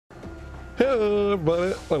Hello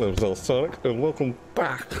everybody, my name is Sonic, and welcome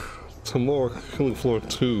back to more Killing Floor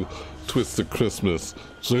 2 Twisted Christmas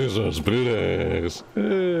Jesus Booties.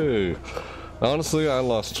 Hey! Honestly, I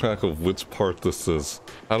lost track of which part this is.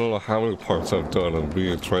 I don't know how many parts I've done of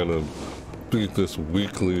me trying to beat this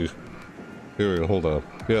weekly... Here, hold on.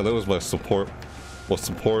 Yeah, that was my support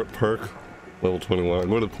perk, level 21. I'm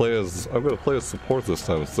gonna play as support this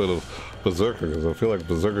time instead of Berserker, because I feel like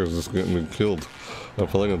Berserker is just getting me killed. I'm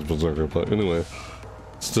playing as Berserker, but anyway.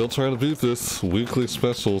 Still trying to beat this. Weekly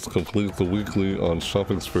specials, complete the weekly on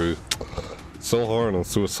shopping spree. So hard on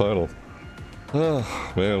Suicidal.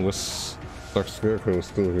 Ah, man, this Dark Scarecrow is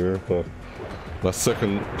still here, but my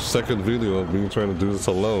second video of me trying to do this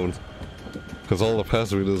alone. Because all the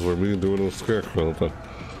past videos were me doing it with Scarecrow, but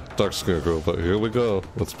Dark Scarecrow, but here we go.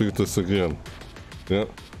 Let's beat this again. Yep,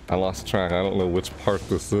 I lost track. I don't know which part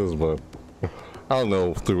this is, but I'll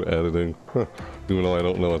know through editing. Even though I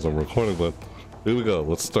don't know as I'm recording, but here we go.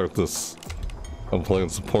 Let's start this. I'm playing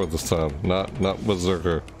support this time, not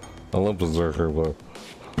Berserker. I love Berserker, but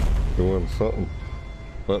doing something.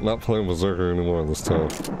 But not playing Berserker anymore this time.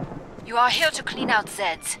 You are here to clean out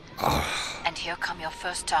Zeds. And here come your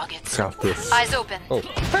first targets. Got this. Eyes open. Oh.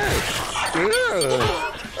 Hey! Yeah!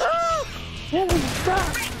 What was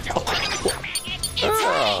that?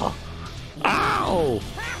 Ah! Ow!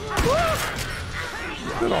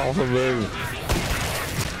 Get off of me!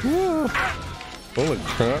 Holy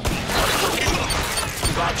crap!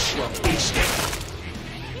 None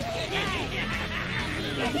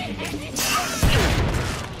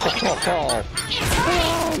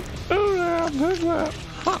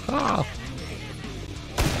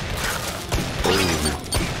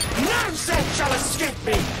shall escape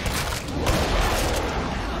me!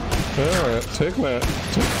 Alright, take that.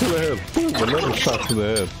 Take to the head. Boom, another shot to the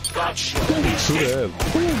head. Boom, to the head.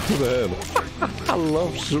 Boom, to the head. I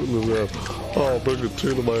love shooting his head. Oh, bring a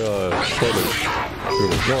tear to my eye. Funny.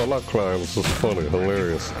 No, I'm not crying. It's just funny.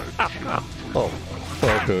 Hilarious. Oh,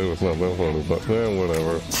 okay, it was not that funny, but man,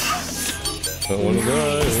 whatever. I want to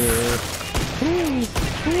die here.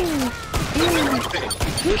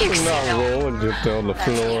 You can not roll and get down the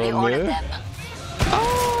floor on me.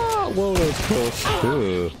 Ah, well, that's close.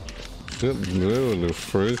 Good. Get moving, you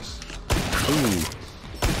freaks. Ooh.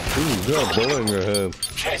 Ooh, you got a bullet in your head.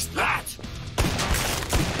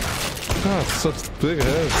 God, such big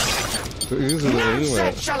heads. They're easy to aim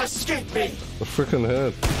at. The freaking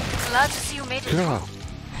head. Glad to see you made it. God.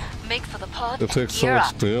 Make for the pod. They take so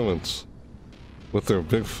much damage. With their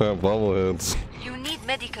big fat bobbleheads. You need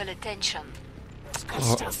medical attention.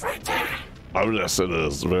 Oh, yes, it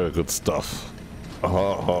is. Very good stuff.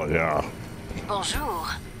 Oh, yeah. Bonjour.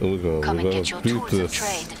 Here we go. Come We're and gonna get your beat tools of this.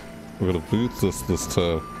 trade. We're gonna beat this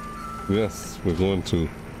time. Yes, we're going to.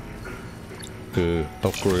 Okay,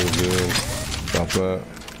 upgrade again. Got that.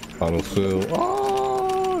 Autofill.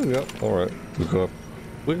 Oh, yep. Alright. We got.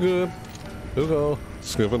 We're good. Here we go.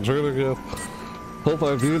 Skip and trade again. Hope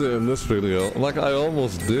I beat it in this video. Like I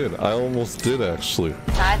almost did. I almost did actually.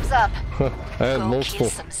 Time's up. I had Go multiple. kill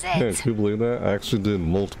some Zeds. Yeah, can you believe that? I actually did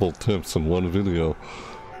multiple attempts in one video.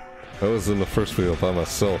 I was in the first video by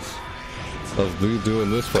myself. Of me doing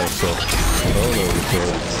this by myself.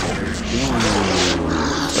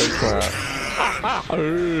 Oh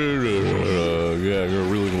no, yeah, you're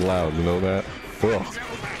really loud, you know that? Ugh.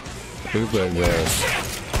 Who's that guy?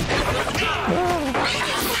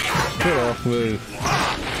 Get off me. You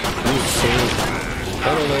sick. I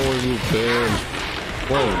don't know where you've been.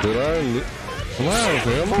 Whoa, did I... Am I out of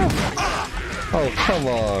ammo? Oh, come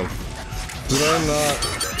on. Did I not...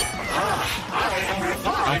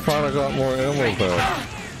 I thought I got more ammo back.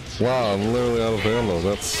 Wow, I'm literally out of ammo.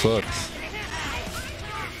 That sucks.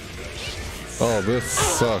 Oh, this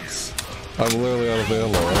sucks. I'm literally out of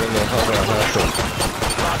ammo. I don't know how that happened.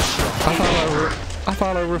 I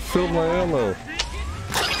thought I refilled my ammo.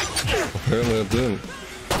 Apparently I didn't.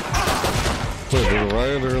 Wait, did a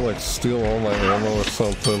rioter like steal all my ammo or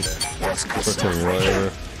something? Freaking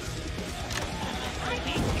rioter.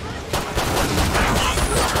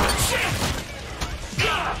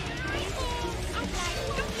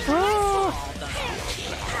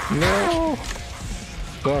 No!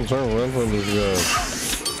 God, trying to run from these guys.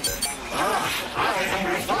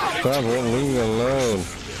 God, won't leave me alone.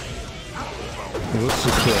 This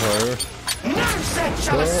should get higher.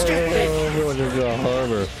 Oh, I feel like it got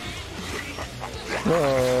harder.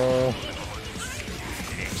 Oh.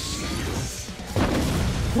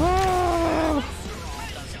 Ah.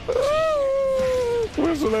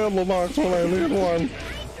 Where's an ammo box when I need one?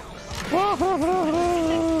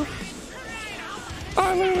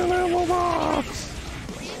 I need an ammo box!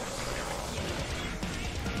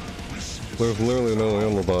 There's literally no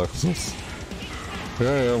ammo boxes. Here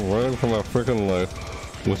I am running for my freaking life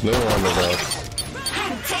with no ammo box.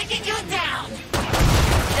 I'm taking you down!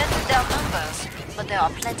 Dented their numbers, but there are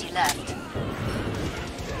plenty left.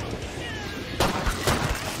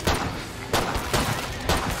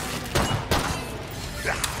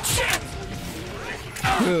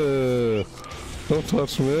 Don't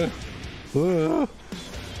touch me. God,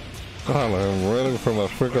 I'm running for my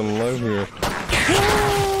freaking life here.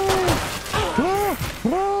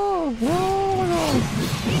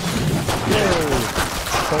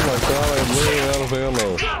 Oh my god, I'm running out of ammo.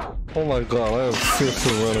 Oh my god, I am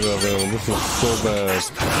seriously running out of ammo. This is so bad.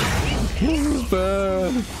 This is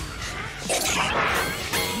bad.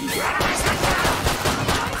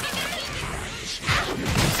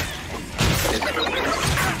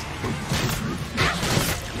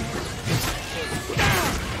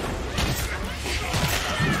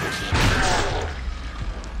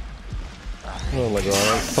 Oh my god,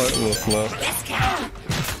 I'm fighting this now.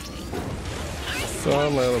 Oh,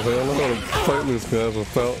 I'm out of ammo. I'm gonna fight these guys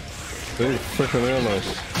without any freaking ammo.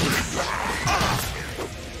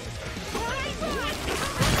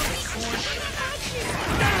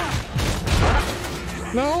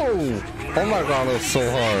 No! Oh my god, it's so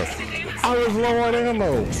hard. I was low on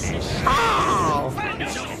ammo. Ow!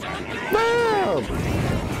 Man!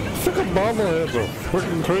 Freaking bobbleheads are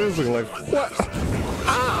freaking crazy. Like, what?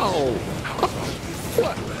 Ow!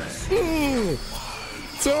 What?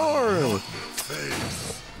 Darn!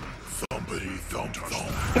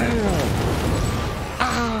 Damn!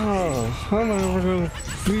 Ah! How am I ever gonna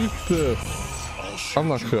beat this? I'm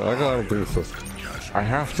not sure. I gotta beat this. I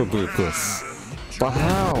have to beat this. But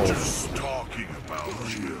how?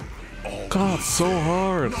 God, so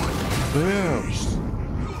hard. Damn.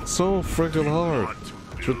 So freaking hard.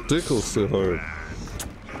 It's ridiculously hard.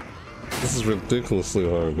 This is ridiculously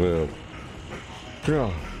hard, man.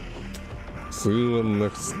 Yeah. See you in the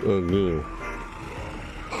next game.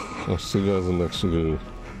 I'll see you guys in the next game.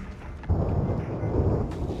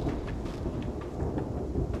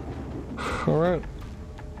 Alright.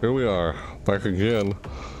 Here we are. Back again.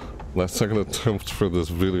 My second attempt for this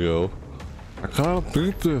video. I gotta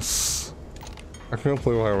beat this. I can't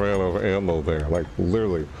believe I ran out of ammo there. Like,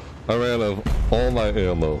 literally. I ran out of all my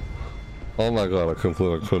ammo. Oh my god, I can't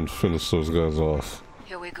believe I couldn't finish those guys off.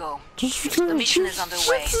 Here we go. The mission is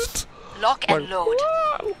underway. Lock and load.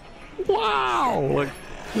 Wow! Like,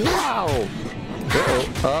 wow!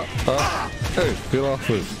 Uh-oh. Hey, get off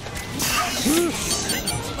me.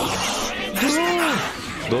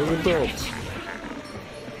 Dog adults.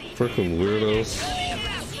 Freaking weirdos.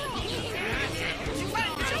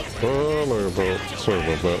 Oh, my god. Sorry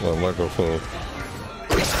about that, my microphone.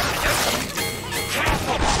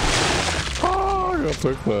 Oh, I gotta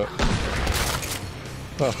take that.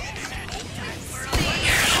 Ah.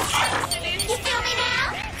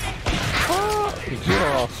 Get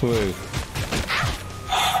off me.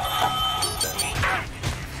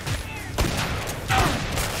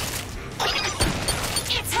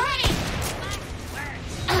 It's hurting.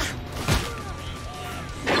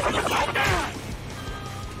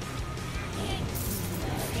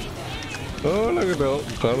 Oh, look at that.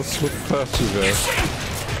 Gotta slip past you guys.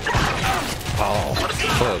 Oh,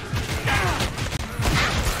 fuck.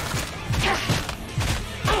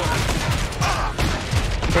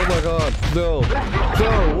 Oh my god, no,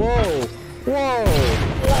 no, whoa, whoa,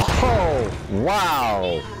 whoa,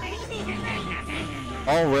 wow.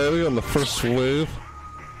 Already on the first wave?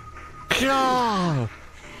 God,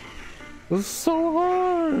 this is so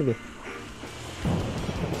hard.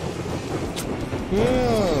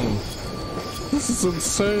 Man, this is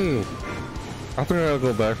insane. I think I gotta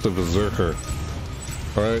go back to Berserker.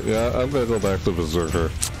 Alright, yeah, I'm gonna go back to Berserker.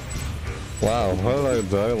 Wow, how did I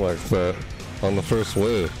die like that on the first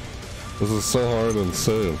wave? This is so hard and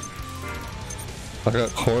insane. I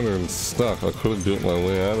got cornered and stuck. I couldn't get my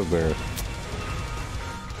way out of there.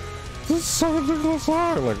 This is so ridiculous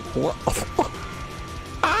hard. Like, what?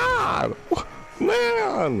 Ah!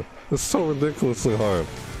 Man! It's so ridiculously hard.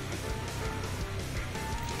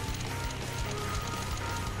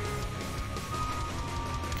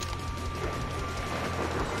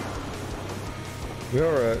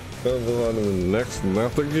 Alright, gonna move on to the next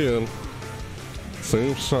map again.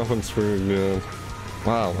 Same shopping spree again.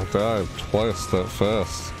 Wow, I died twice that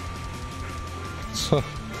fast. So,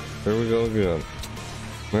 here we go again.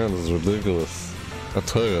 Man, this is ridiculous. I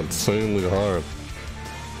tell you, insanely hard.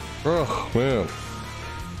 Oh, man.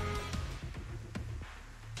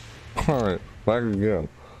 Alright, back again.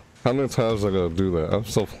 How many times I gotta do that? I'm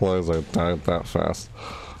so surprised I died that fast.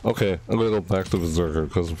 Okay, I'm gonna go back to Berserker,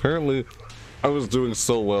 because apparently I was doing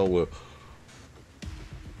so well with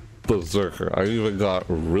Berserker. I even got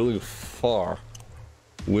really far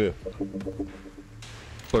with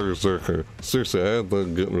Berserker. Seriously, I had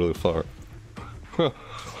been getting really far.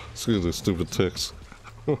 Excuse me, stupid ticks.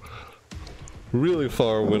 Really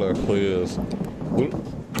far when I play as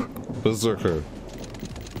Berserker.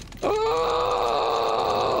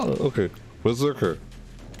 Ah! Okay, Berserker.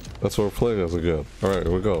 That's what we're playing as again. Alright,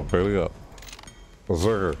 here we go. Ready up.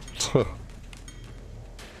 Berserker.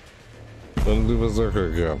 Gonna do Berserker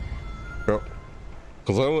again. Yep.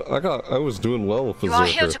 Cause I was doing well with Berserker. You are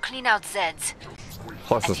here to clean out Zeds.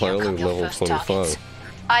 Plus it's my only level 25.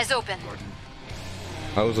 Eyes open.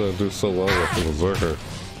 I was gonna do so well with the Berserker.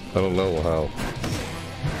 I don't know how.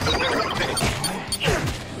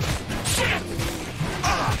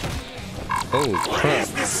 Oh crap.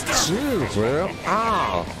 Jeez, man.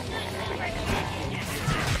 Ah!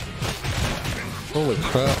 Holy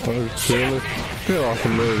crap, are you kidding me? Get off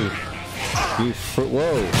of me. You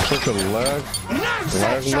whoa, freaking lag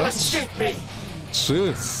nuts?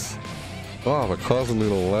 Jeez. Wow, they're causing me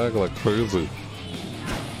to lag like crazy.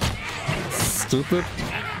 Stupid.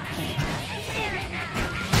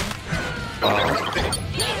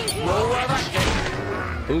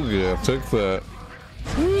 Oh yeah, take that.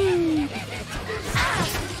 Woo.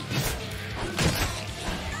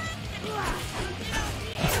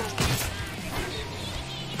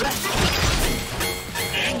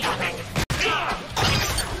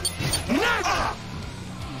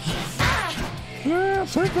 Yeah,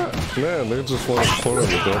 take that. Man, they just want to corner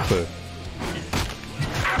me, don't they?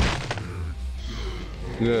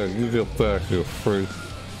 Yeah, you get back, you freak.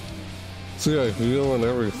 See, I heal and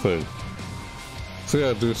everything. See,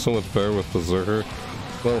 I do so much better with Berserker.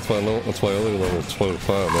 Well, it's my only level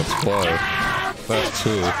 25, that's why. That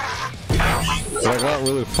too. And I got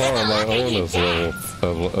really far on my own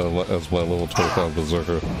as my level 25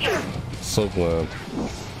 Berserker. So glad.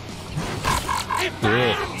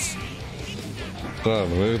 Yeah. God,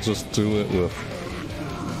 maybe just do it with...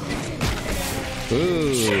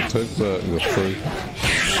 Ooh, take that, you freak.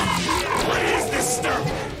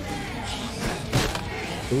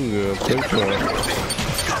 Ooh, yeah, take that.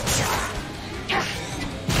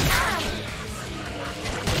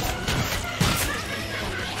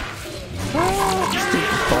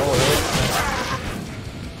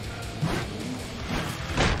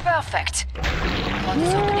 Perfect. Pond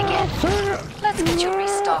is open again. Let's get you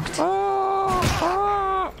restocked.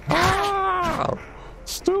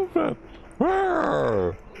 Stupid.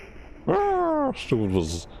 Stupid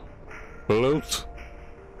was bloat.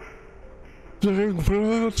 Big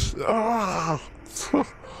bloat.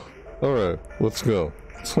 Alright, let's go.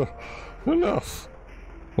 Enough.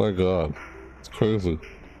 My god. It's crazy.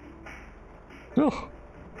 Oh.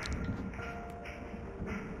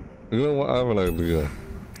 You know what? I have an idea.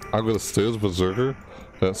 I'm gonna stay as Berserker.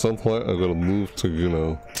 At some point, I'm gonna move to, you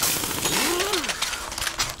know,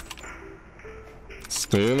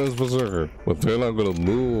 staying as Berserker. But then I'm gonna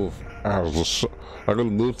move as I'm gonna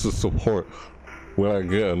move to support when I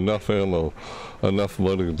get enough ammo, enough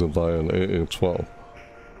money to buy an AA-12.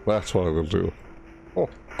 That's what I'm gonna do.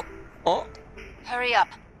 Oh. Hurry up.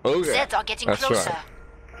 Okay. Zeds are getting That's closer.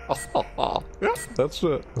 Right. Yeah, that's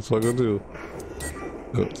it. That's what I'm gonna do.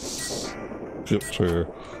 Let's skip trigger.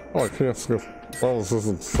 Oh, I can't skip. Oh, this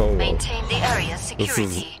isn't solo. Maintain the area's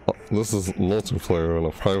security. This is multiplayer in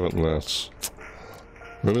a private match.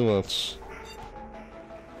 Pretty much.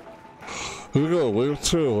 Here we go, wave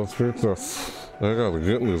 2. Let's beat this. I gotta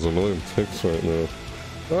get these annoying ticks right now.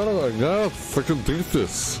 Oh my god, I can beat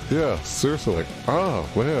this. Yeah, seriously, like,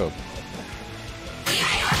 man.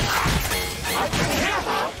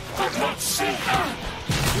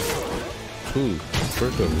 Ooh,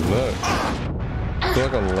 freaking nut. I feel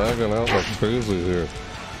like I'm lagging out like crazy here.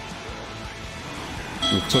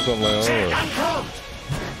 You took on my armor.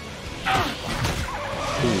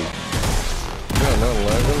 Ooh. Yeah, not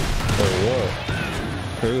lagging? Or what?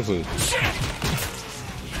 Crazy.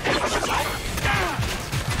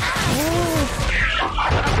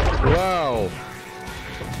 Wow.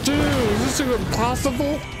 Dude, is this even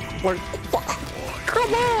possible? Like,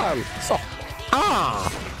 come on!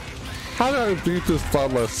 How did I beat this by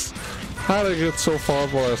myself? How did I get so far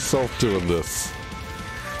by myself doing this?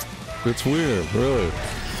 It's weird, really.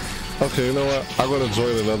 Okay, you know what? I'm gonna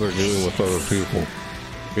join another game with other people.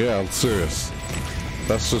 Yeah, I'm serious.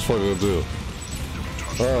 That's just what I'm gonna do.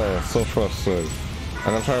 Oh, so frustrating.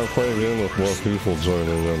 I'm gonna try to play a game with more people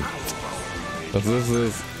joining in. But this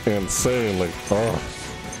is insane, like,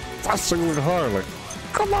 frustratingly hard, like,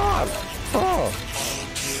 come on!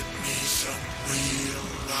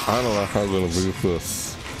 I don't know how I'm gonna beat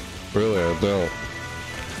this. Really, I don't.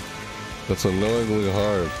 It's annoyingly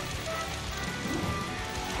hard.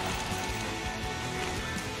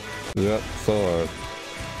 Yep, so hard.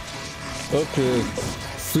 Okay,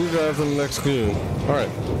 see you guys in the next game. Alright,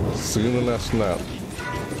 see you in the next map.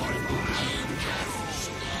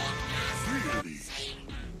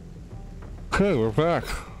 Okay, we're back.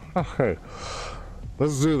 Okay,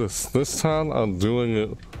 let's do this. This time I'm doing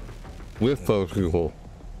it with other people.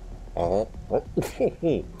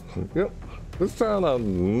 Yep, this time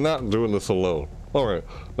I'm not doing this alone. Alright,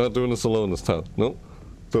 not doing this alone this time. Nope.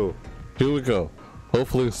 So, here we go.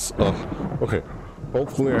 Hopefully, okay.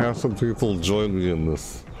 Hopefully I have some people join me in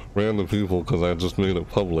this. Random people, because I just made it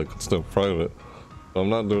public instead of private. I'm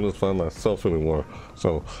not doing this by myself anymore.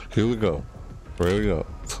 So, here we go. Ready up.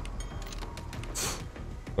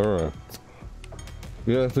 Alright.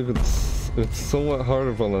 Yeah, I think it's somewhat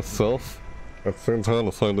harder by myself. At the same time,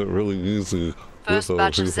 I find it really easy. First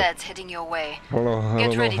batch of Zeds heading your way. I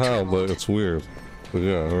don't know how, but it's weird. But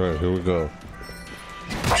yeah, alright, here we go.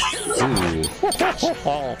 Ooh.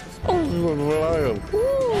 Oh, Ryan.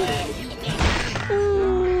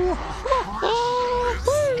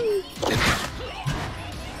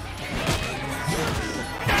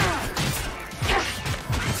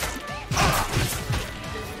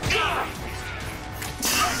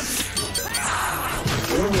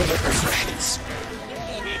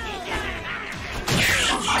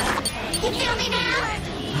 Kill me now!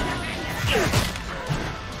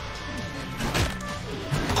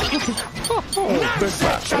 Oh,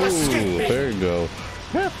 ooh, there you go.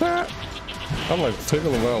 I'm like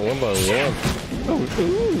taking them out one by one. Oh,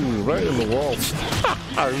 ooh, right in the wall.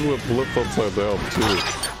 I would flip upside down too.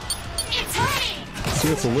 See,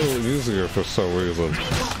 it's a little easier for some reason.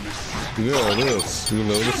 Yeah, it is. You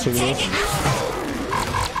noticing this?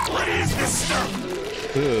 What is this stuff?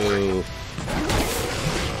 Ew.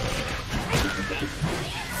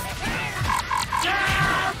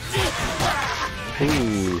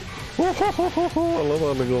 Ooh. I love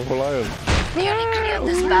how they go flying. Nearly cleared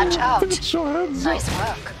this batch out. Get your hands Nice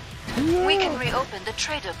up. work. Yeah. We can reopen the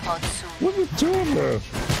trader pod soon. What are you doing there?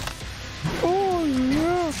 Oh,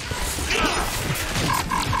 yeah.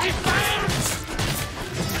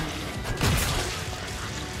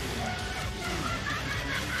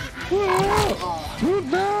 Oh, Good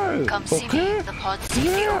night. come see me. The pod's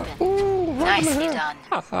safely open. Ooh, right Nicely in done.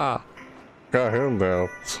 Got him down.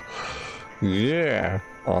 Yeah.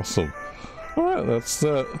 Awesome. Alright, that's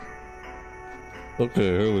that.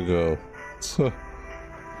 Okay, here we go. So,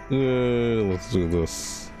 yeah, let's do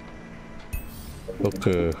this.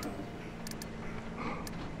 Okay.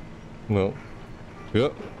 No.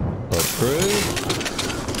 Yep. Upgrade.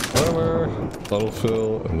 Armor.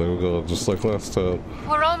 Autofill. And there we go, just like last time.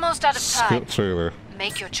 We're almost out of time. Skip trailer.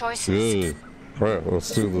 Make your choices. Good. Alright,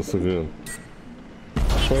 let's do this again.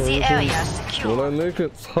 Keep the area When secure. I make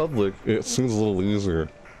it public, it seems a little easier.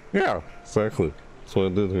 Yeah, exactly. That's what I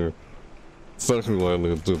did here. Exactly why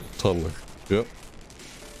I did public. Yep.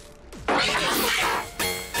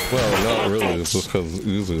 Well, not really, it's just because it's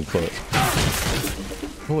easy, but...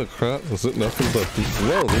 Holy crap, is it nothing but...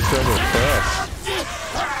 Whoa, these guys are fast.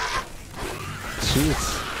 Jeez.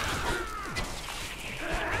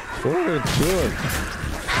 What are they doing?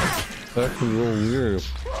 Acting a little weird.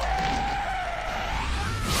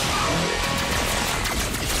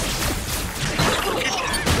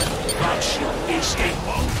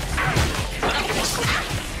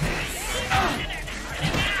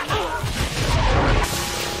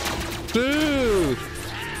 Dude!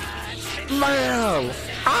 Man!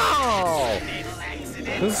 Ow!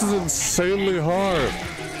 This is insanely hard.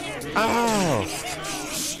 Ow!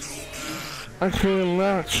 I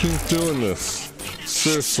cannot keep doing this.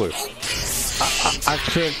 Seriously. I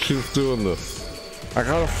can't keep doing this. I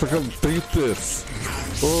gotta freaking beat this.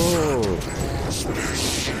 Oh!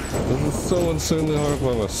 This is so insanely hard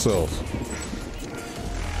by myself.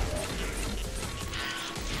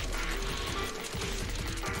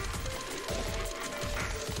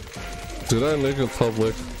 Did I make it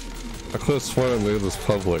public? I could have sworn I made this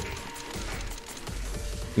public.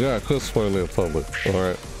 Yeah, I could have sworn I made it public.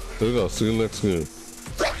 Alright, there we go. See you next game.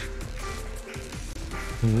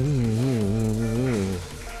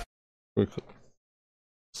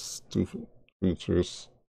 Stupid creatures.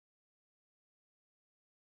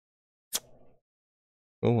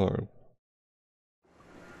 So hard.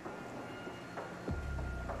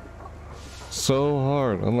 So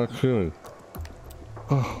hard, I'm not kidding.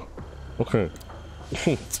 Oh, okay.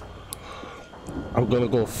 I'm gonna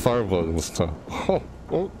go Firebug this time. Oh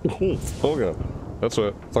yeah, that's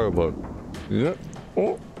right, Firebug. Yep.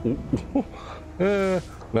 Yeah.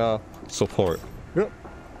 Now, support. Yep.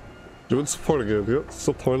 Doing support again. Yep,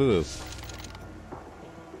 support it is.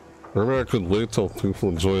 Maybe I could wait till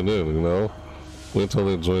people join in, you know? Wait till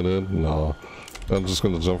they join in? No. I'm just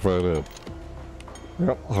gonna jump right in.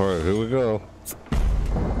 Yep. Alright, here we go.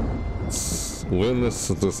 Let's win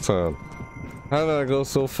this time. How did I go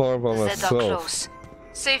so far by myself? Close.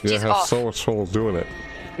 Safety's I have off. so much trouble doing it.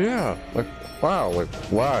 Yeah, like, wow, like,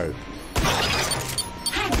 why?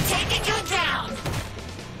 I'm taking you down.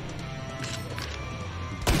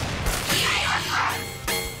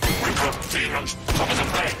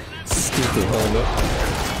 Stupid helmet.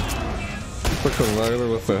 Look at Ryder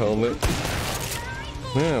with the helmet.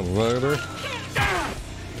 Man, Ryder.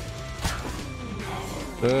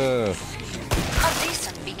 Yeah. A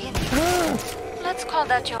decent beginning. Let's call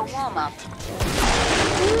that your warm-up.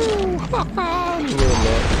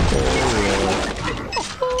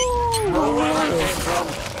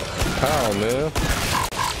 How, man?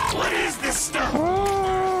 What is this stuff?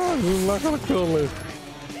 You're not gonna kill me.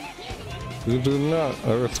 You do not.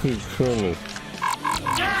 I repeat, kill me.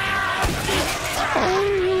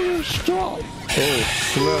 Oh, stop. Oh,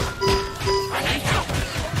 snap.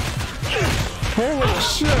 Holy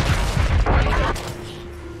shit.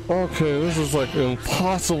 Okay, this is like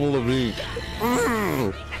impossible to beat.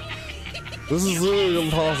 This is really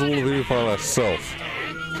impossible to beat by myself.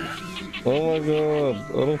 Oh my god.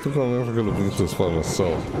 I don't think I'm ever gonna beat this by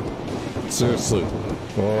myself. Seriously.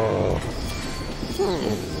 Oh.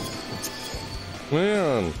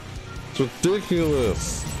 Man. It's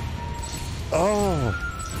ridiculous. Oh.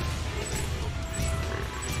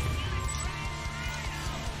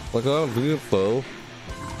 Like, I don't beat it though.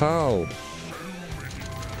 How?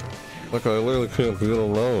 Like, I literally can't do it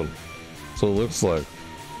alone. So it looks like.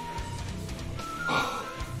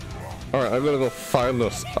 Alright, I'm gonna go find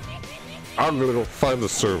this. I'm gonna go find the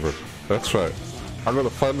server. That's right. I'm gonna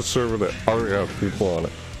find the server that already has people on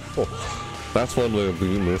it. Oh, that's one way of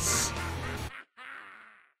doing this.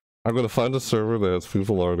 I'm gonna find a server that has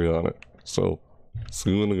people already on it. So,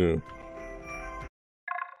 see you in the game.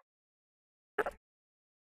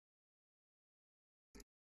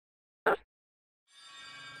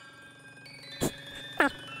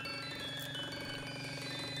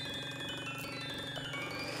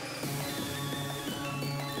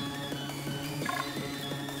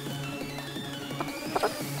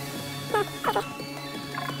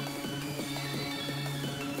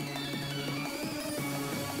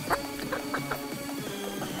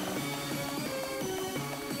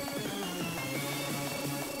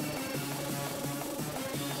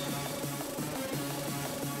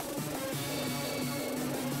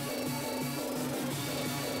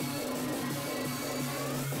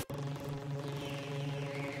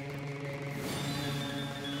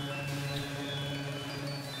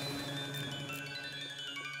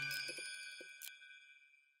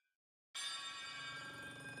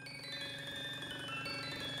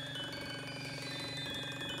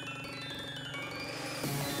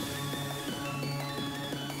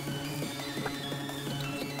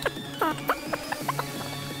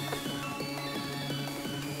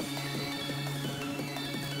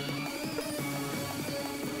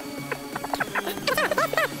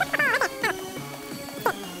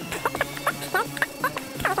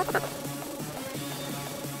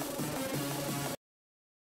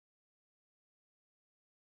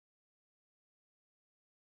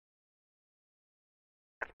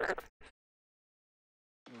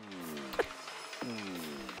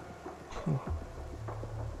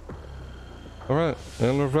 Alright,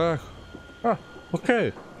 and we're back. Ah,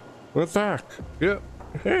 okay. We're back. Yep.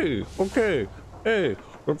 Hey, okay. Hey,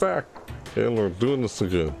 we're back. And we're doing this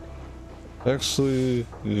again. Actually,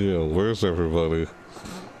 yeah, where's everybody?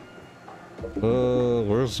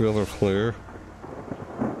 Where's the other player?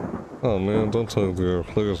 Oh man, don't tell me the other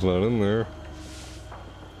player's not in there.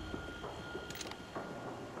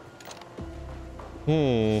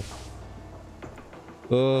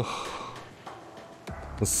 Ugh.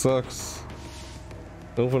 This sucks.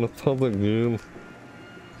 Open a public game.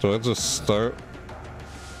 Do I just start?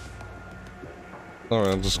 Alright,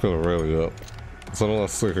 I'm just gonna rally up. Cause I don't want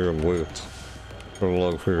to sit here and wait for a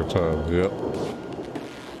long period of time. Yep.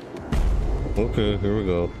 Okay, here we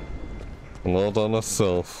go. I'm all by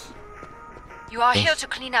myself. You are here to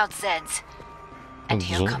clean out Zeds. And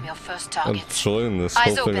here come your first I targets. joined this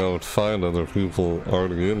Eyes hoping open. I would find other people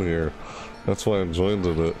already in here. That's why I joined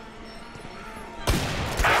it.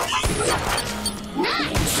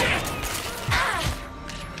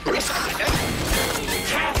 A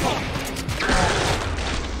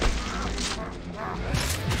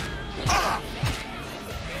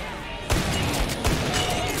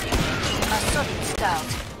solid start,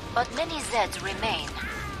 but many Zeds remain.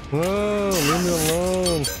 No, leave me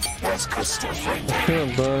alone. I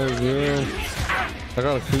can't die again. I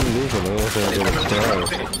gotta keep moving, otherwise I'm gonna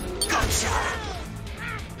die.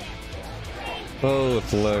 Oh,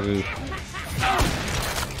 it's laggy.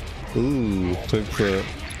 Ooh, take that.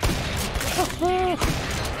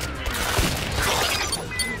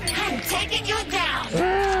 I'm taking you down.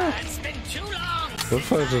 It's been too long. What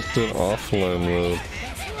if I just did offline mode?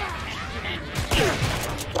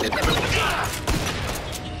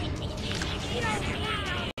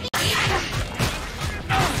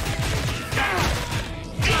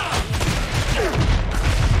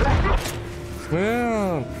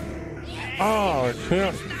 Man! Oh, I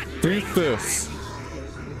can't beat this!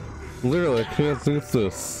 Literally, I can't beat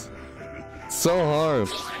this. It's so hard.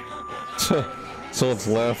 Someone's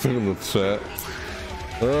laughing in the chat.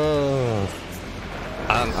 Oh,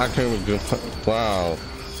 I can't even get. Wow.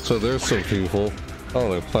 So there's some people. Oh,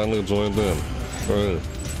 they finally joined in. Right.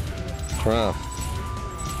 Crap.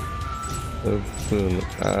 I've been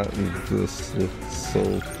at this with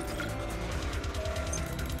so.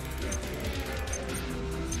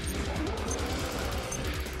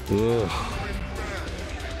 Ugh.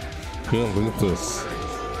 Can't beat this.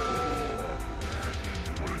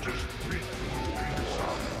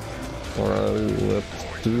 Alright,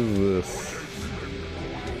 let's do this.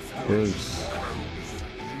 Thanks.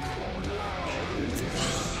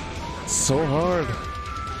 So hard.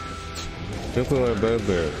 Can't believe I died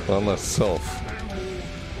there by myself.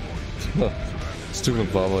 Stupid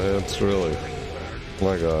bobbleheads, really. Oh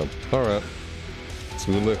my god. Alright.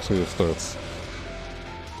 So the next video starts.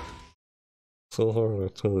 So hard, I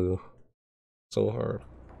tell you. So hard.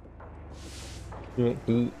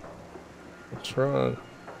 Try.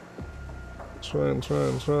 Try and try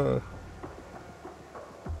and try.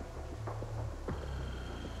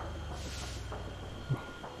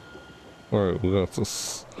 Alright, we got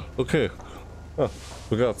this. Okay.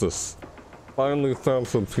 We got this. Finally found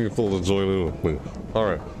some people to join in with me.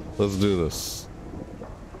 Alright, let's do this.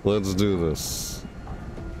 Let's do this.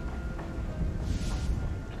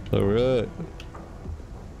 Alright.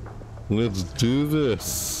 Let's do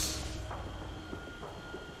this.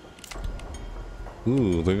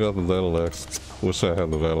 Ooh, they got the battle axe. Wish I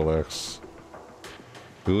had the battle axe.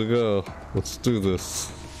 Here we go. Let's do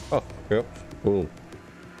this. Oh, yep. Boom.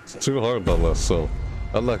 It's too hard by myself.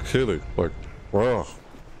 I'm not kidding. Like, wow.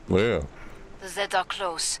 Man. The Zeds are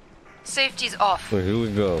close. Safety's off. Well, here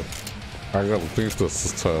we go. I gotta beat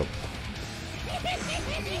this time.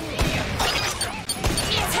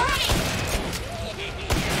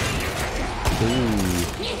 Ooh.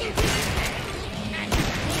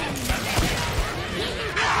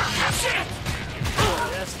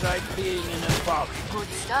 Just like being in a box. Good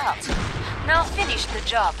start. Now finish the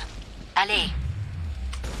job. Allez.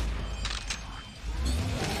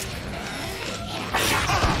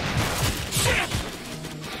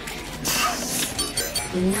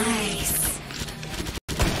 Nice.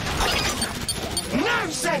 No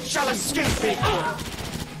Zed shall escape me.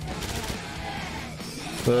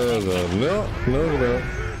 No.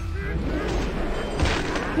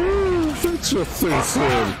 Fix your face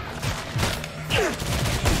in.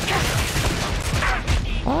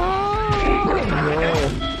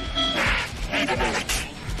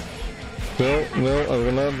 No, I'm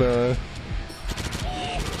gonna die.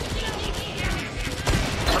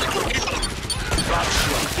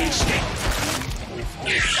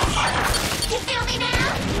 You feel me now?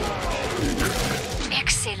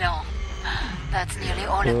 Excellent. That's nearly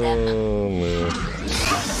all of them. Oh man.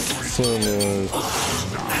 So nice.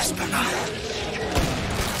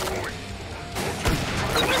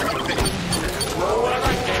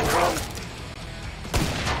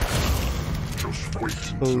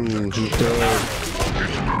 Oh, he died.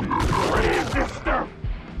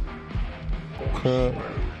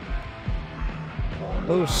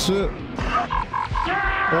 Oh shit.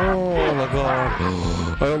 Oh my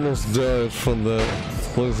god. I almost died from that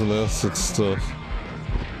poison acid stuff.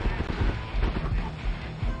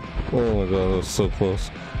 Oh my god, that was so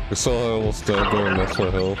close. You saw how I almost died there and that's my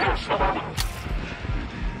health.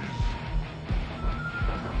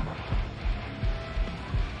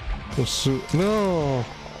 Oh shoot, no!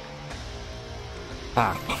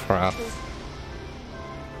 Ah, crap.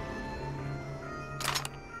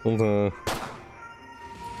 Hold on.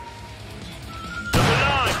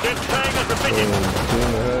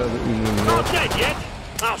 Not dead yet.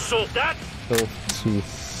 I'll sort that. Help to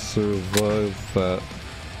survive that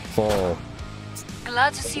fall.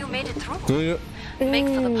 Glad to see you made it through. Do you? Make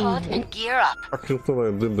for the pod and gear up. I can't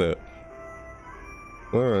believe I did that.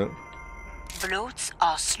 Alright. Bloats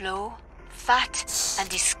are slow, fat, and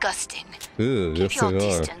disgusting. Ew, Keep yes your they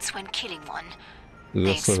are. distance when killing one.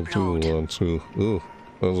 Yes, I do explode. want to. Ooh,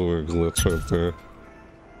 that was a weird glitch right there.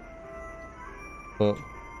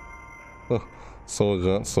 Someone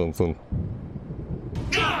got something.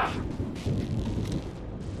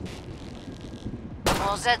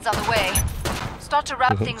 More Zeds on the way. Start to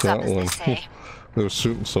wrap things up, as they say. They were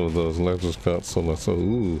shooting some of those, and I just got some. I said,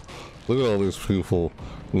 ooh, look at all these people.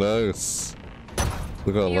 Nice.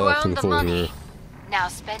 We got a lot of people here. Now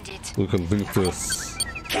spend it. We can beat this.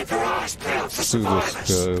 Let's do this,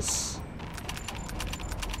 guys.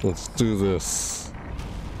 Let's do this.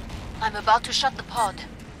 I'm about to shut the pod.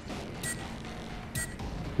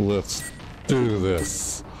 Let's do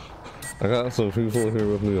this. I got some people here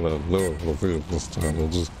with me, and I know it'll be it this time. It'll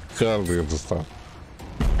just gotta be it this time.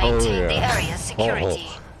 Maintain the area's security.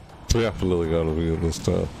 Definitely gotta be it this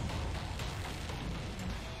time.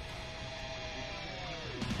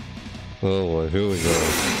 Oh boy, here we go.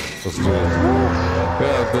 Let's do it.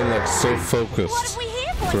 Yeah, I've been like so focused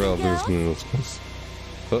throughout these games.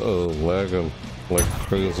 Uh-oh, lagging like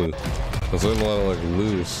crazy. Cause I didn't want to like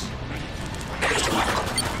lose.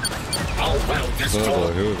 Oh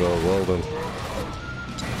boy, here we go, welding.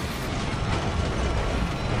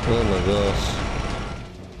 Oh my gosh.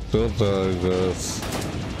 Don't die, guys.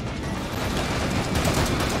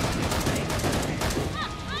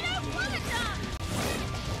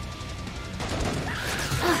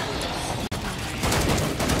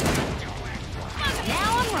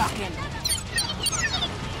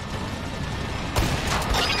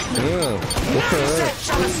 Yeah, what the heck?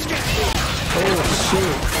 Oh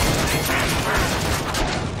shit.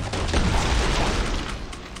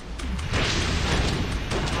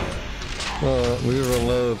 We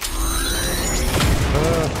reload.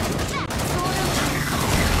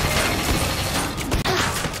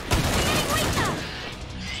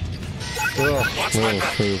 Oh, man,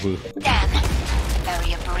 crazy. Damn.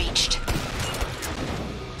 Barrier breached.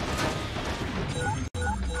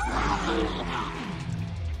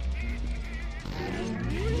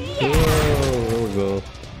 There we go.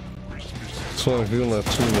 Just want to heal that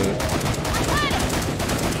teammate.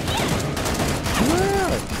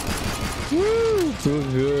 Yeah! Woo!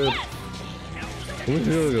 Doing good. Let me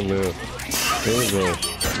heal you, man. There we go.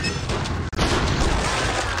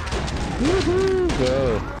 Woohoo! Got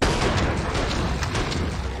it.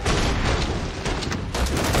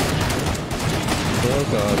 Oh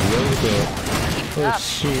god, there we go. Oh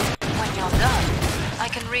shoot. When you're done, I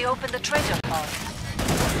can reopen the treasure pod.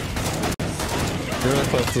 Yeah, I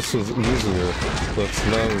thought this was easier, but it's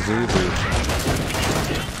not as easy.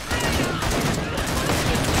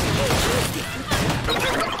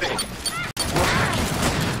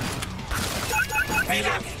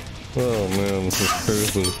 Oh man, this is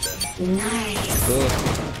crazy. Nice.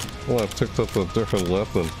 Oh, I picked up a different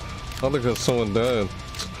weapon. I think that someone died.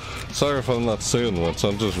 Sorry if I'm not saying much,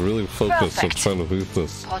 I'm just really focused on trying to beat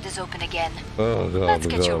this. Pod is open again. Oh god, Let's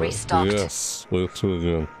we get you got it. restocked. Yes, where to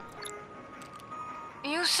again.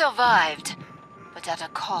 You survived, but at a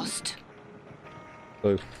cost.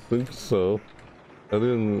 I think so. I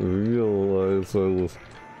didn't realize I was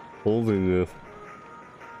holding it.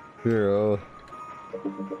 Here, I'll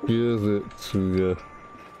give it to you.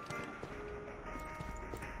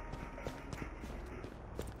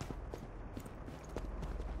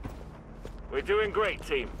 We're doing great,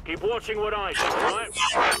 team. Keep watching what I do, right?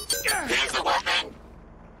 Here's the weapon.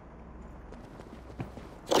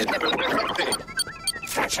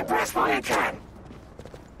 Catch your breath while you can.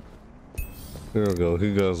 There we go,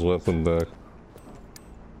 he got his weapon back.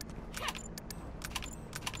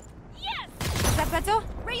 Yes! Is that better?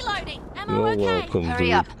 Reloading! Ammo You're okay? welcome, Hurry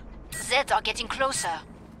dude. up. Zeds are getting closer.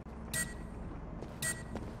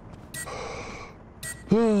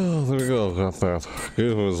 Oh, there we go, got that.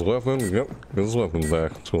 Gave him his weapon, yep, his weapon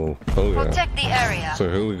back to him. Oh yeah. Protect the area. So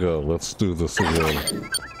here we go, let's do this again.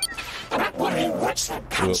 Yep.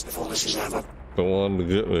 Don't want to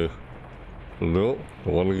get me. Nope,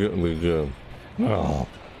 don't want to get me again. Oh.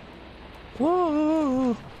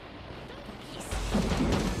 Oh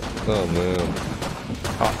man.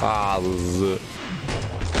 Haha, this is it.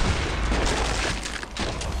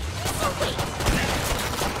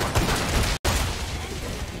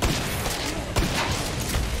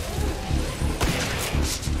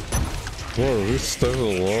 Whoa, are we stuck in a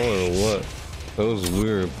wall or what? That was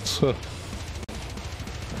weird.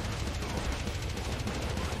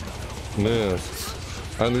 Man,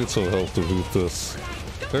 I need some help to beat this.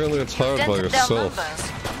 Apparently it's hard by yourself.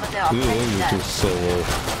 You do solo.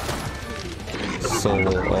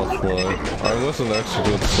 Solo offline. I wasn't actually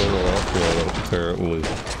doing solo offline apparently.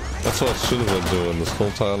 That's what I should have been doing this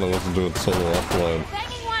whole time. I wasn't doing solo offline.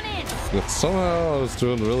 But somehow I was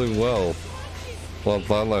doing really well while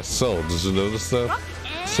by myself. Did you notice that?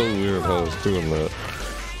 So weird how I was doing that.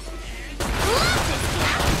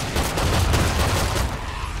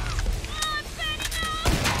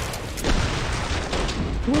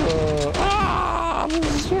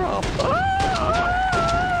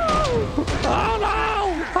 Oh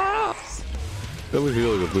no! Ah! Let me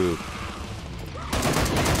heal you, dude.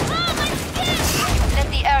 Let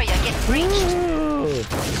the area get breached.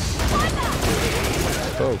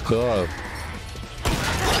 Oh god.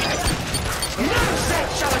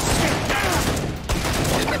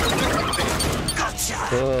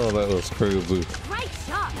 Oh, that was crazy. Great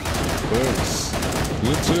shot. Thanks.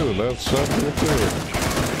 You too, nice shot, you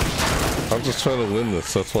too. I'm just trying to win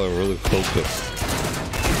this, that's why I'm really focused.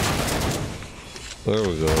 There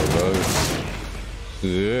we go, nice.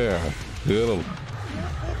 Yeah, get him.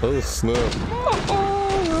 Oh snap.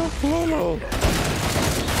 Oh no.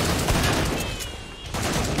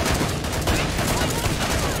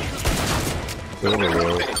 There we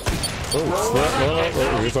go. Oh snap,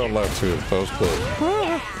 no, oh, he's on that too. That was close.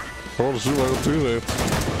 I want to shoot my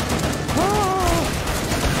teammates.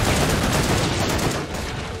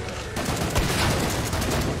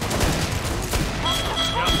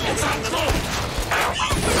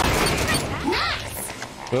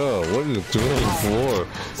 Oh, what are you doing on the floor?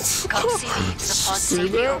 Come see me. The pod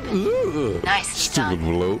saved you. Nicely Stupid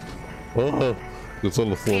done. bloat. Oh, it's on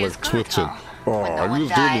the floor Feels like good, twitching. huh? Oh, When no I one was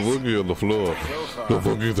doing dies. the boogie on the floor. The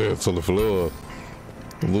boogie dance on the floor.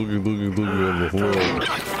 Boogie, boogie, boogie on the floor.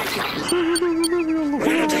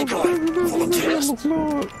 Boogie on the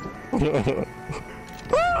floor.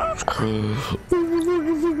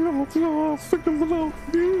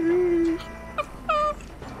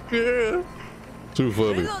 Yeah. Too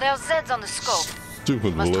funny. There's Zeds on the scope.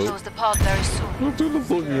 Stupid Must bloat. close the pod very soon. Look at the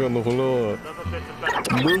boogie on the floor.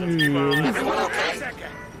 Boogie on the floor.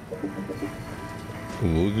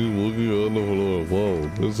 Boogie, boogie on the floor.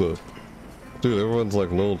 Whoa, there's a... Dude, everyone's like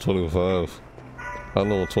level 25. I'm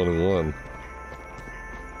level 21.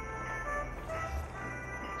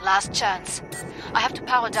 Last chance. I have to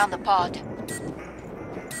power down the pod.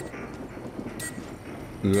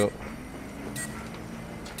 Yep.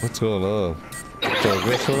 What's going on? So I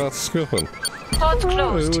guess we're not skipping. Pod's Oh,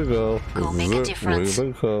 closed. here we go. Go make a difference. Here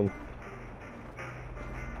they come.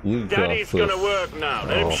 We got Daddy's this. gonna work now.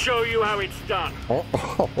 Let him show you how it's done.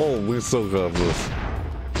 Oh, we still got this.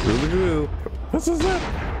 Here we go. This is it.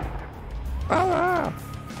 Ah!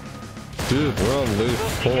 Dude, we're on day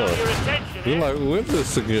 4. Your attention, We eh? might win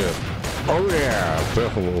this again. Oh yeah,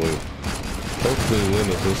 definitely. Hopefully win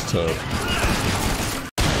it this time.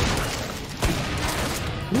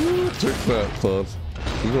 Woo, take that, bud.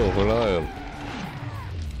 You go for Lion.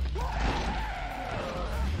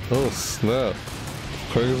 Oh snap.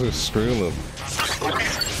 Crazy screaming.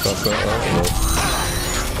 Got that outlook.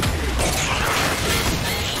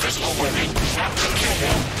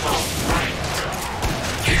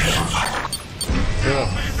 Yeah,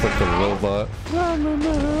 fucking robot.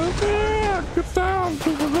 Yeah, get down,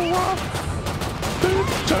 people go up. Get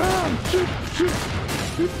down,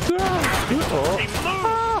 get down.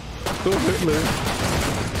 Oh, don't hit me.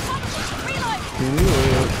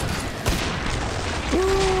 Yeah.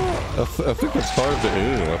 I think it's hard to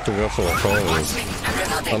aim. I think that's what the problem is.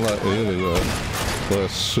 I'm not aiming at what I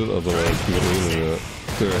should otherwise be aiming at.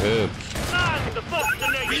 Their head. Man, the box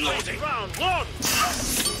delayed round 1.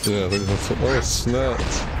 Yeah, I think that's what. Oh,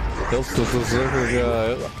 snaps. Help the berserker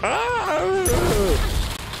guy. Ah!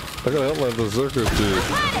 I gotta help my berserker dude.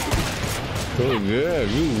 Oh, yeah,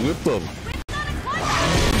 you whip them.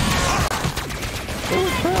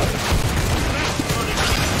 Oh, crap.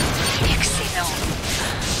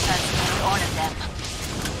 That's nearly all of them.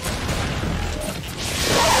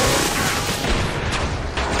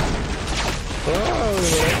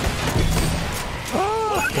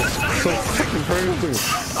 So fucking crazy.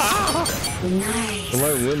 I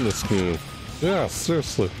might win this game. Yeah,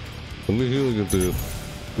 seriously. Let me heal you, dude.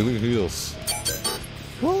 Give me heals.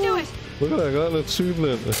 Do it. Look at that, I got an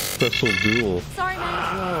achievement. A special duel. Sorry,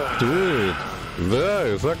 man. Dude,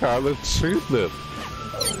 nice. I got an achievement.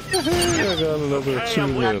 I got another That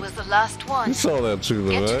achievement. was the last one. You saw that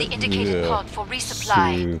achievement, Get to right? the indicated pod for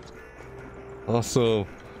resupply. Sweet. Also,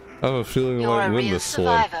 I have a feeling we You're might a win real this one.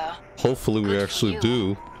 survivor. Hopefully we Good for actually you.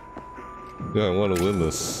 do. Yeah, I want to win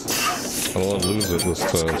this. I don't want to lose it this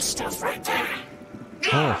time.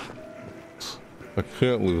 Oh. I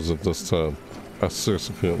can't lose it this time. I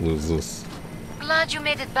seriously can't lose this. Glad you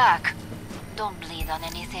made it back. Don't bleed on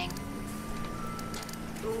anything.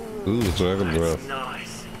 Ooh, dragon breath.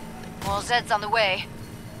 Nice. More Zeds on the way.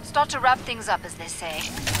 Start to wrap things up, as they say.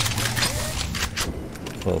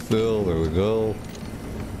 Oh, Phil, there we go.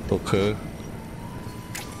 Okay.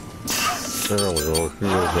 There we go. Heal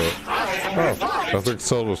that. Oh, I think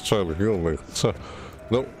someone was trying to heal me.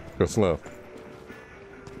 Nope, guess not.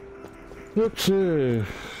 Okay.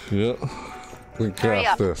 Yeah. We Hurry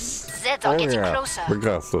got up. this. Zeds are getting closer. We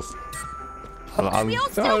got this. I'm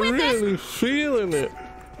really feeling it.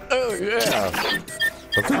 Oh yeah.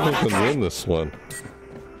 I think we can win this one.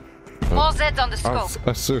 More Zeds on the scope.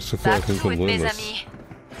 I seriously feel Back like we to can it, win mes this. amis.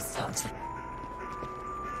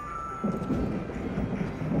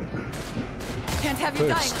 Can't have you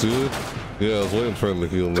Thanks, dying. dude. Yeah, I was waiting for him to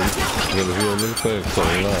heal me. You're gonna heal me? Thanks a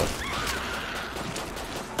lot.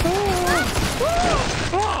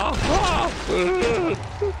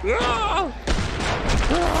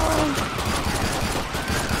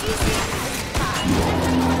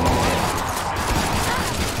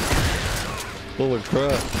 Holy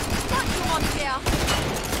crap. Got you on here.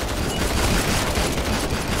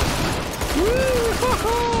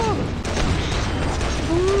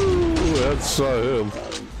 Ooh, that's him.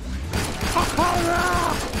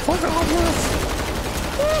 Look at this.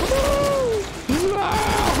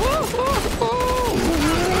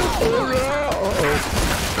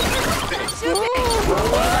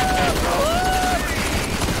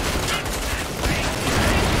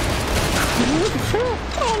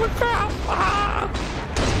 Holy crap!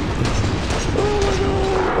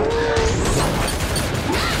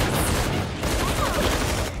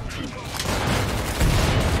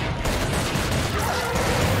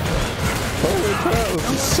 Holy crap, this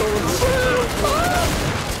is so insane!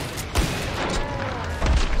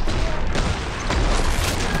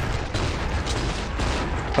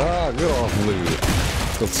 Ah, get off me.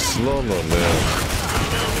 It's slow, man.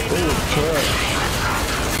 Holy crap.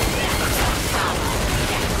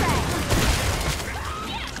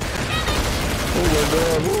 Oh my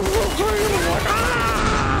god, what was I saying? I'm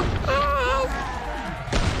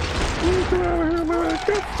like, get out of here, man.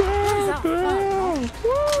 Get down.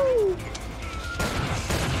 Woo!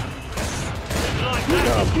 We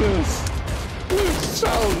got this. We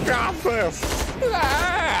so got this.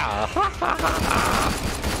 Yeah.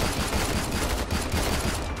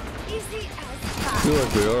 Easy as I feel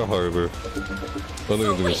like they are harder. I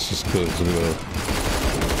think it's just because, you know.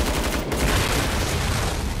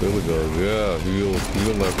 There we go. Yeah, heal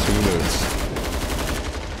my teammates.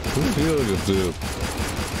 Who's healing it, dude?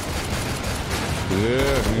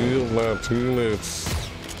 Yeah, heal my teammates.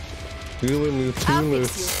 Healing your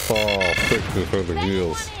teammates. Oh, thank you for the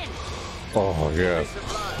heals. Oh, yeah.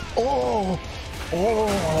 Oh!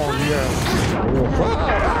 Oh, yeah.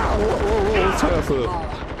 What's happening?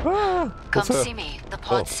 Come see me. The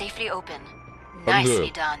pod's safely open. I'm Nicely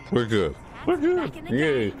good. done. We're good. We're good.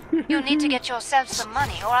 Yay. You need to get yourself some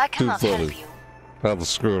money, or I cannot help funny. you. How the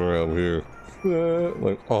screwing around here.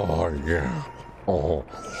 Like, oh, yeah. Oh.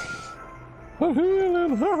 I'm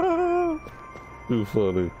healing. Too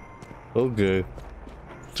funny. Okay.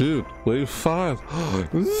 Dude, wave 5.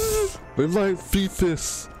 They might beat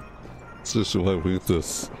this. Seriously, might beat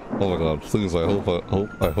this. Oh my god, please, I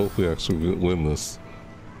hope we actually win this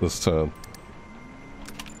time.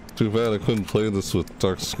 Too bad I couldn't play this with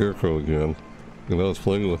Dark Scarecrow again. You know, I was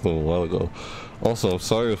playing with him a while ago. Also, I'm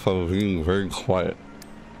sorry if I'm being very quiet.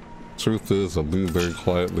 Truth is, I'm being very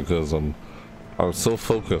quiet because I'm so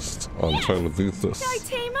focused on trying to beat this. Why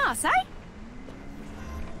team us, eh?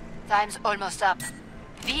 Time's almost up.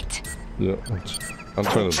 Vite. Yeah, I'm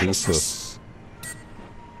trying to beat this.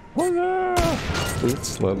 Oh yeah!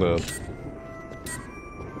 Oops, my bad.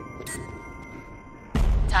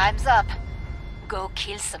 Time's up. Go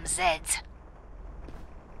kill some Zeds.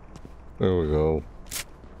 There we go.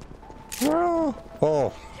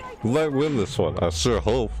 Oh, we might win this one. I sure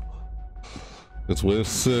hope. It's wave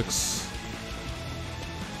 6.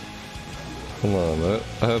 Come on,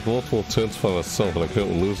 I had multiple tents by myself and I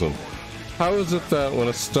couldn't lose them. How is it that when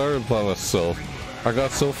I started by myself, I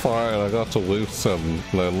got so far and I got to wave 7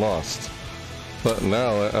 and I lost? But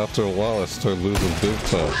now, after a while, I started losing big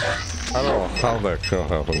time. I don't know how that can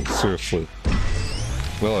happen, seriously.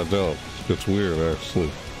 No, I don't. It's weird,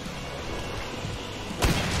 actually.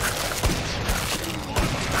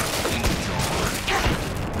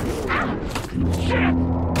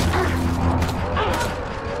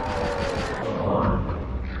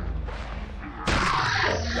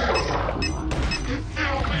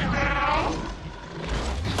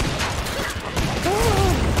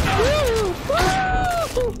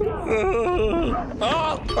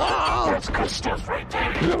 That's good stuff right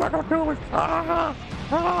there. You're not gonna kill me.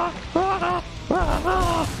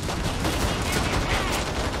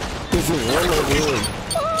 This is one of them.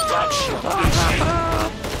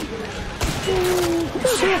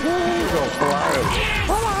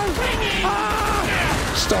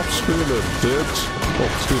 Stop screaming, bitch. Oh,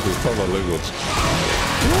 excuse me, it's not my language.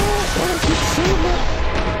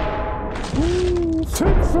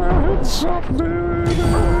 Take that headshot, dude.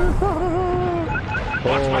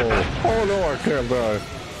 Oh no, I can't die.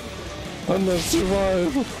 I'm not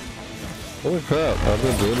survive. Holy crap, I've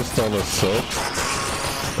been doing this by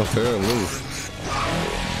myself. Apparently.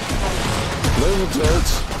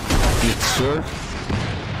 Levitate, you jerk.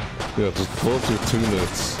 Yeah, just blow up your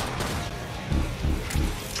teammates.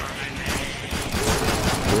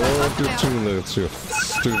 Blow up your teammates, you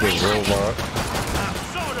stupid robot.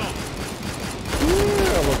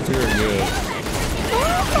 Yeah, I'm up here again.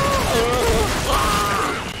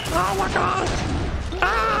 Oh my god!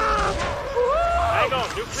 Hang on,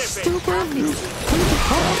 you clip it. Stupid, you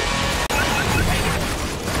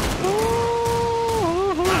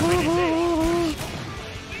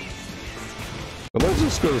Am I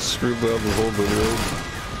just gonna scream down the whole video?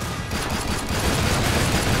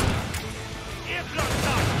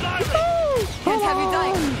 Can't have you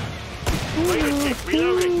dying. Wait a tick,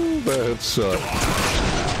 reloading. Bad headshot.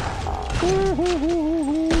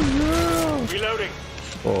 Yeah. Reloading.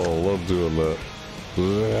 Oh, love doing that.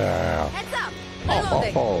 Yeah. Heads up.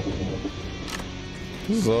 Reloading. Oh.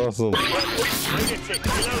 This is awesome. Wait a tick,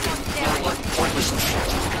 reloading.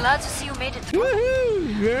 Glad to see you made it through.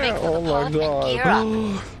 Woohoo! Yeah, Make for oh the my pod and gear god.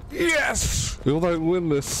 up. Yes! We might win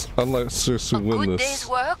this. I might seriously A win good this. day's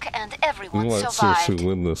work and We everyone might survived. seriously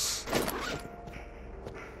win this.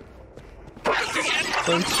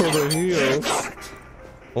 Thanks for the heal.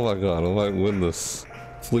 Oh my god, I might win this.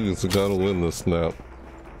 Please, I gotta win this now.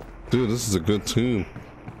 Dude, this is a good tune.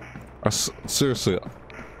 Seriously,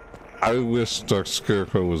 I wish Dark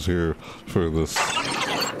Scarecrow was here for this.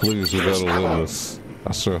 Please, we gotta win this.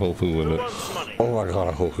 I sure hope we win it. Oh my god,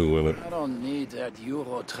 I hope we win it. I don't need that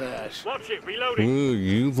Euro trash. Watch it, reloading. Ooh,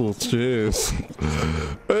 evil chance.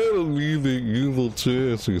 I don't need the evil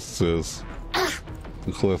chance, he says.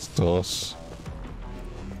 Let's DOS.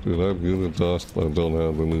 Dude, I'm good at DOS, but I don't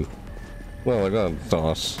have any. Well, I got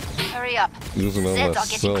DOS. Hurry up. Using on Zeds are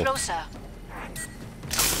getting myself. closer.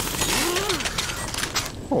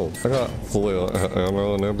 Oh, I got full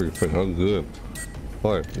ammo and everything. I'm good.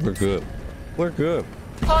 Alright, we're good. We're good.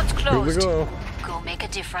 Pod's Here we closed. go. Go make a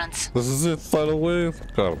difference. This is it, final wave.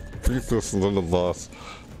 Gotta beat this and then the boss.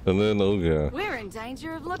 And then, oh yeah. We're in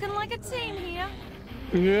danger of looking like a team here.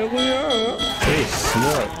 Yeah, we are. Oh,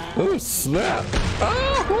 snap. Oh, snap.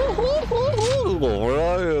 Oh,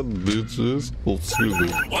 Ryan, bitches. Oh, excuse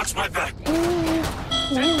me. Watch my back.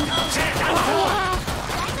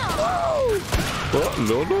 Oh,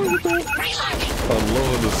 no, you don't. I'm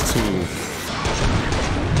loving this tune.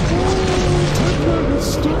 Oh,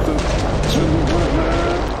 stupid.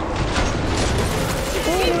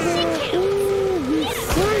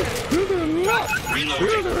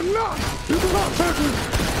 You do not touch me.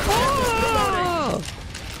 Ah!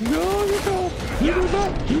 No, you don't. You do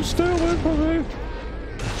not. You stay away from me.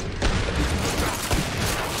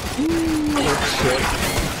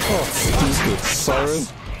 Oh, stupid siren.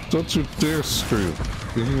 Don't you dare scream.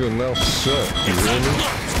 You keep your mouth shut. You hear me?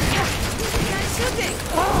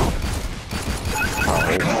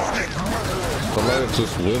 I might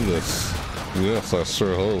just win this. Yes, I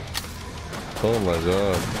sure hope. Oh my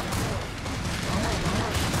god.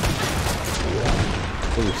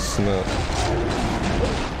 Oh snap.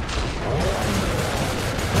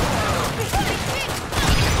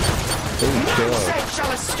 Oh god.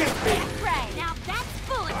 Now that's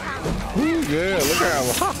bullet time. Ooh, yeah, look at him.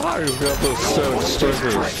 Ha ha, he's got those static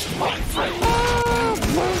stickers.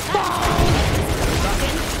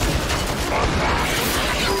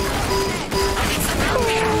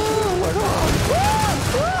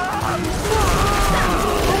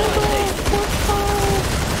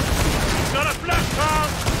 Got a flash car.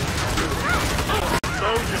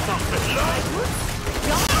 Soldiers off the line.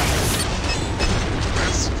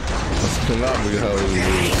 This cannot be how it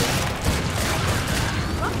is.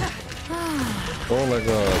 Oh my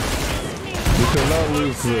god. We cannot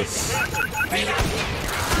lose this.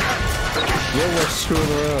 No more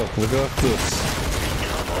screwing around. We got this.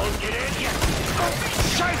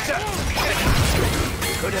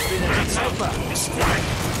 Could have been a helper.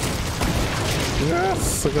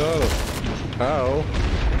 Yes, I got him. Ow.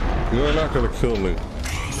 You are not gonna kill me.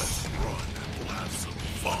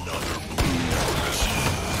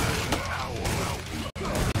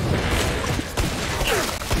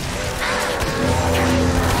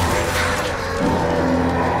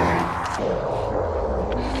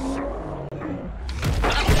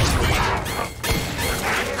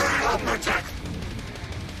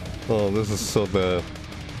 Oh, this is so bad.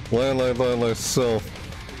 Land like by myself.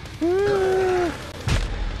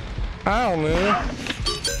 Ow, man.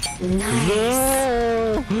 Nice.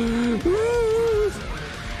 No.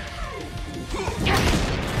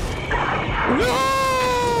 No.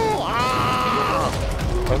 Ah.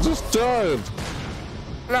 I just died.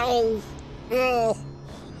 No. No.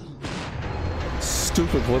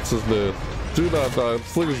 Stupid, what's his name? Do not die.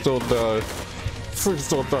 Please don't die. Please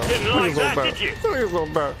don't die. Didn't like Please don't that, die. did you? Please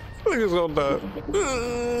don't die. Please don't die.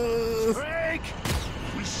 Break!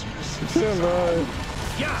 Can't die.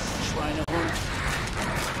 Yeah! Schweinehund.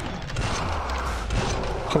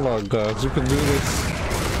 Come on, guys. You can do this.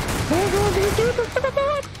 Oh, God, you can do this. You can do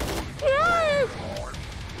it.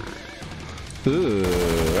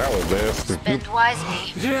 That was nasty. Spend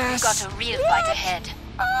wisely. Yes. We've got a real fight ahead.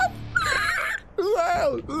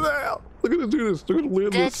 They're gonna do this. They're gonna win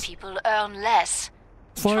Dead this. people earn less.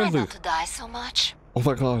 Try Finally. not to die so much. Oh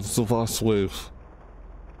my god, it's the last wave.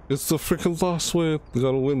 It's the freaking last wave. We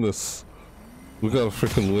gotta win this. We gotta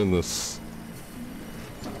freaking win this.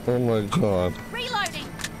 Oh my god. Reloading.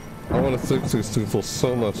 I wanna thank these people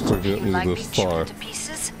so much for getting me Like this being far. chipped to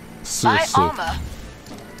pieces? Buy Seriously. armor.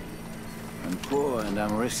 I'm poor and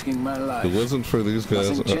I'm risking my life. If it wasn't for these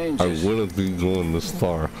guys, Nothing I changes. wouldn't be going this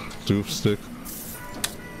far. Doopstick.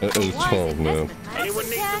 It was Why 12, is man. investment made? Anyone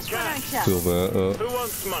need Cash some cash? for no Feel that Who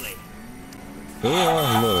wants money?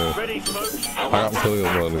 Yeah, money. Ready, folks? I got plenty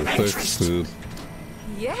of money. Thanks, dude.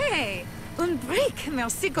 Yay! Un break,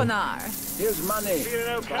 merci connard. Here's money.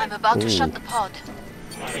 Feeling okay? I'm about to Ooh. shut the pod.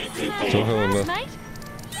 Don't have enough. mate.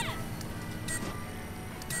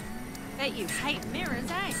 Bet you hate mirrors,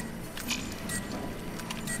 eh?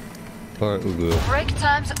 Alright, we're good. Break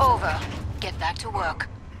time's over. Get back to work.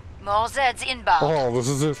 More Zeds inbound. Oh, this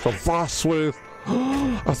is it. The boss wave.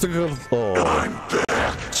 I think I'm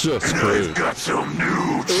back. Just great. Got some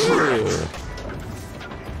new Yeah.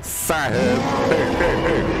 Fathead. Hey, hey,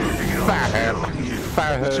 hey. Fathead.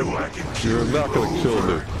 Fathead. You're not gonna kill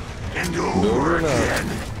me. and No, over you're again.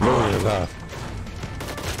 not. No, you're not.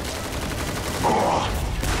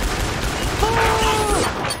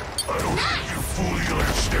 I don't think you fully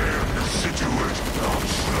understand the situation. I'm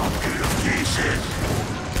slumped to pieces.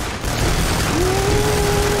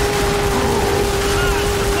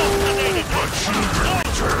 But children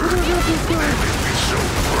return. They make me so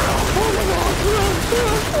proud.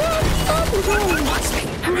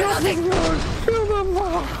 I'm reloading. Kill them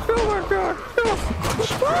all. Oh my god.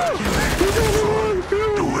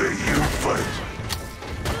 The way you fight.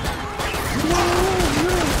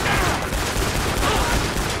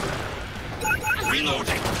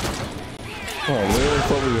 Reloading. Oh man, I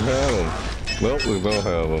thought we had them. Nope, we don't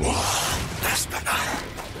have them.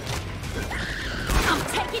 I'm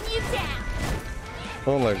taking you down.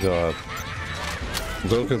 Oh my god.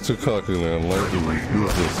 Don't get too cocky, man. Like,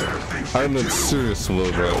 use this. I'm in serious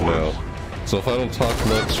mode right now. So if I don't talk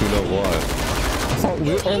much, you know why. I thought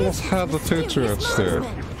we almost had the Patriots there.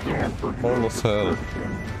 Almost had it.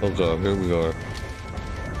 Oh god, here we are.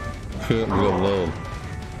 Can't be alone.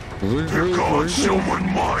 There goes someone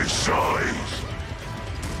my size.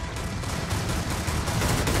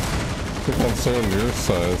 I think I'm someone your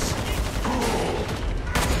size.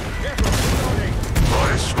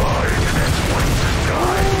 I spy the next one to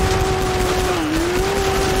die.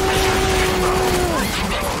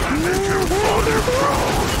 And make your father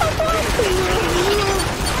proud.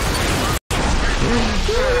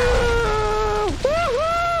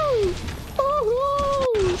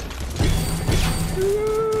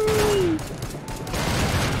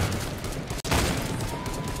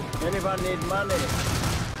 Anyone need money?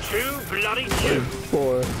 Two bloody two.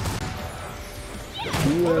 Boy.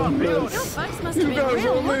 Your folks must You have been guys are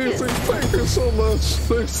real amazing. hookers. Thank you so much.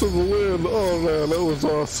 Thanks for the win. Oh man, that was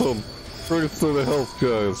awesome. Thanks for the help,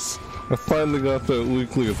 guys. I finally got that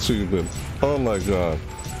weekly achievement. Oh my god.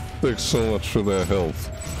 Thanks so much for that help.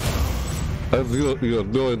 You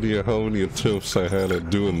have no idea how many attempts I had at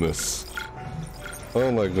doing this.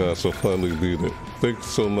 Oh my gosh, I finally beat it. Thanks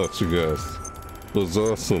so much, you guys. It was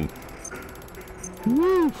awesome.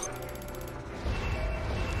 Woo!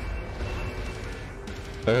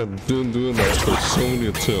 I have been doing that for so many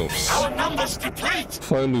attempts. Our numbers deplete.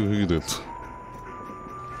 Finally beat it.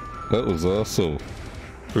 That was awesome.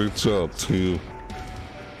 Great job, team.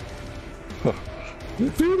 Huh. We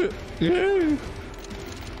did it! Yay!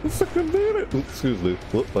 I fucking did it! Oops, excuse me.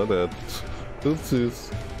 Whoop, my bad.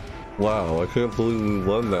 Oopsies. Wow, I can't believe we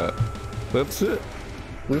won that. That's it.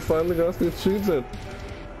 We finally got the achievement.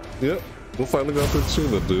 Yep, we finally got the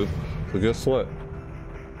achievement, dude. So guess what?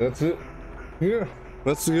 That's it. Yeah,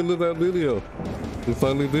 that's the end of that video. We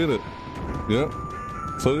finally did it. Yep.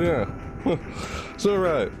 So yeah. It's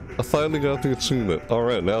alright. I finally got the achievement.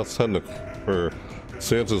 Alright, now it's time for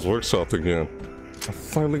Santa's workshop again. I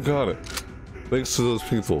finally got it. Thanks to those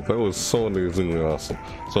people. That was so amazingly awesome.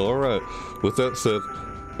 So alright, with that said,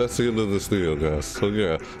 that's the end of this video, guys. So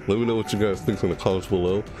yeah, let me know what you guys think in the comments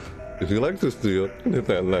below. If you like this video, hit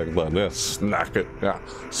that like button. Yeah, snack it. Yeah,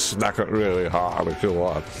 snack it really hard if you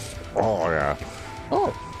want. Oh yeah.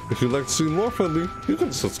 Oh, if you'd like to see more from me, you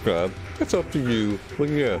can subscribe. It's up to you. But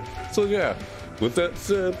yeah. So yeah, with that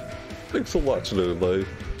said, thanks for watching, everybody.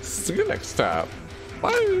 See you next time.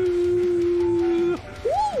 Bye.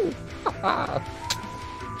 Woo!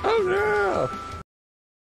 Oh yeah.